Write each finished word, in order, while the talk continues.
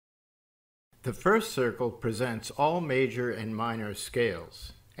The first circle presents all major and minor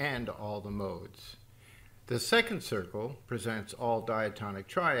scales and all the modes. The second circle presents all diatonic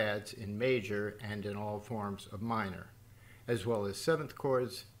triads in major and in all forms of minor, as well as seventh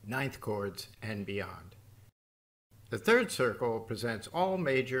chords, ninth chords, and beyond. The third circle presents all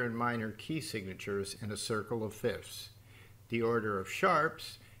major and minor key signatures in a circle of fifths, the order of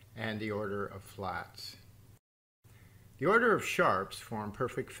sharps, and the order of flats. The order of sharps form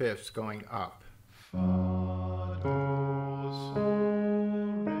perfect fifths going up. Fa, do,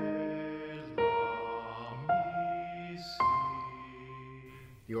 sol, re, la, mi, si.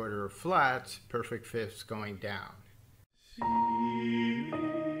 The order of flats, perfect fifths going down. Si, mi,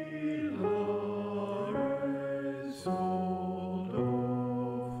 la, re, sol,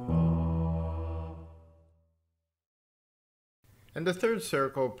 do, fa. And the third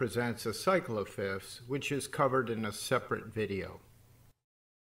circle presents a cycle of fifths, which is covered in a separate video.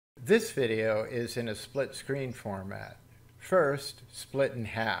 This video is in a split screen format. First, split in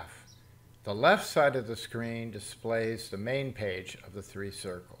half. The left side of the screen displays the main page of the three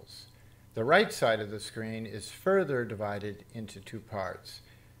circles. The right side of the screen is further divided into two parts.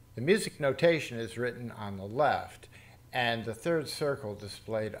 The music notation is written on the left, and the third circle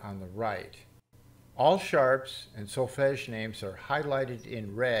displayed on the right. All sharps and solfege names are highlighted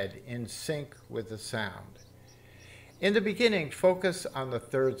in red in sync with the sound. In the beginning, focus on the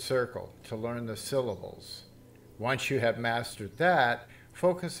third circle to learn the syllables. Once you have mastered that,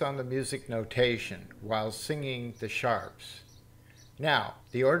 focus on the music notation while singing the sharps. Now,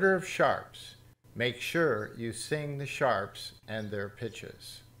 the order of sharps. Make sure you sing the sharps and their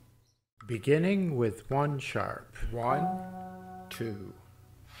pitches. Beginning with one sharp. 1, 2.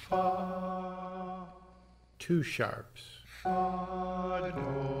 Fa. 2 sharps. Fa,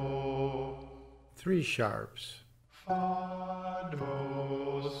 do. 3 sharps. Fa,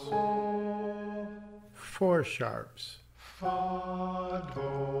 do, sol. 4 sharps. Fa,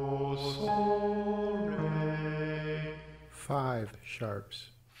 do, sol, re. 5 sharps.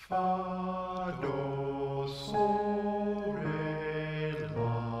 Fa, do, sol, re,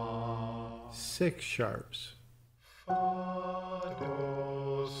 la. 6 sharps. Fa,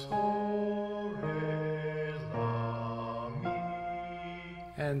 do, sol, re, la, mi.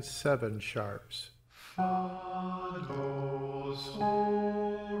 And 7 sharps. Fa, do,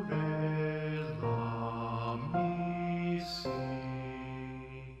 sol, re, la, mi, si.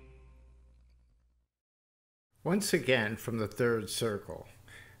 Once again from the third circle,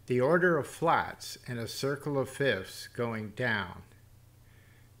 the order of flats in a circle of fifths going down.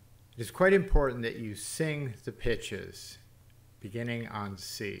 It is quite important that you sing the pitches, beginning on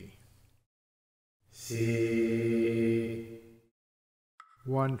C. C.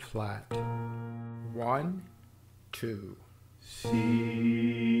 1 flat. 1, 2. C.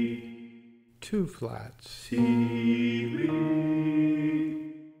 2 flats. C, mi.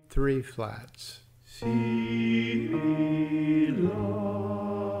 3 flats. Si, mi,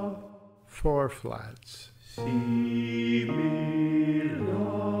 la. 4 flats. Si, mi,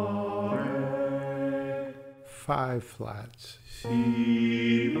 la, re. 5 flats. Si,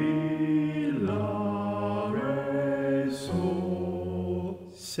 mi, la, re, sol.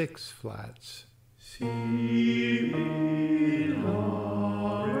 6 flats. Si, mi,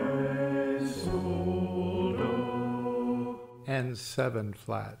 la, re, sol, do. And 7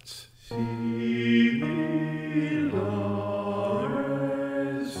 flats. Si, mi, la,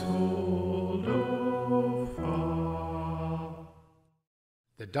 re, sol, do, fa.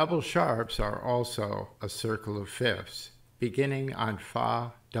 The double sharps are also a circle of fifths, beginning on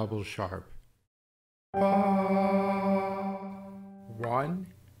Fa double sharp. Fa. 1,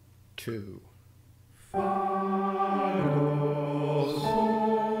 2. Fa, do,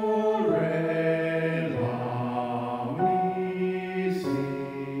 sol, re, la, mi, si.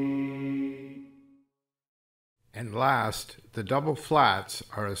 And last, the double flats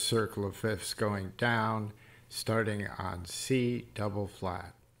are a circle of fifths going down, starting on C double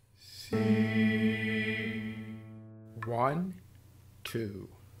flat. C. 1, 2.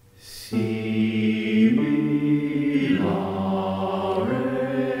 C.